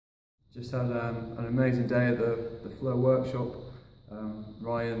Just had an amazing day at the Flow Workshop.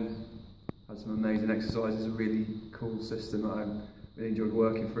 Ryan had some amazing exercises, a really cool system that I really enjoyed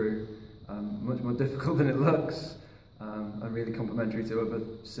working through. Much more difficult than it looks, and really complementary to other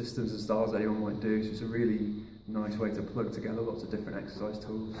systems and styles that anyone might do. So it's a really nice way to plug together lots of different exercise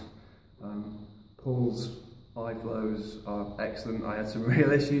tools. Paul's IFlows are excellent. I had some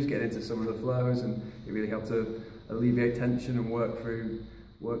real issues getting into some of the flows, and it really helped to alleviate tension and work through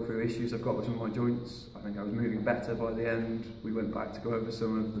issues I've got with some of my joints. I think I was moving better by the end. We went back to go over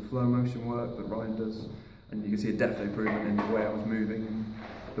some of the flow motion work that Ryan does, and you can see a definite improvement in the way I was moving and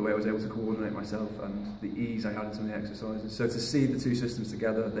the way I was able to coordinate myself and the ease I had in some of the exercises. So to see the two systems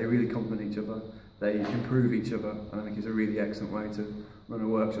together, they really complement each other, they improve each other, and I think it's a really excellent way to run a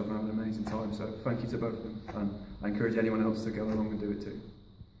workshop and have an amazing time. So thank you to both of them, and I encourage anyone else to go along and do it too.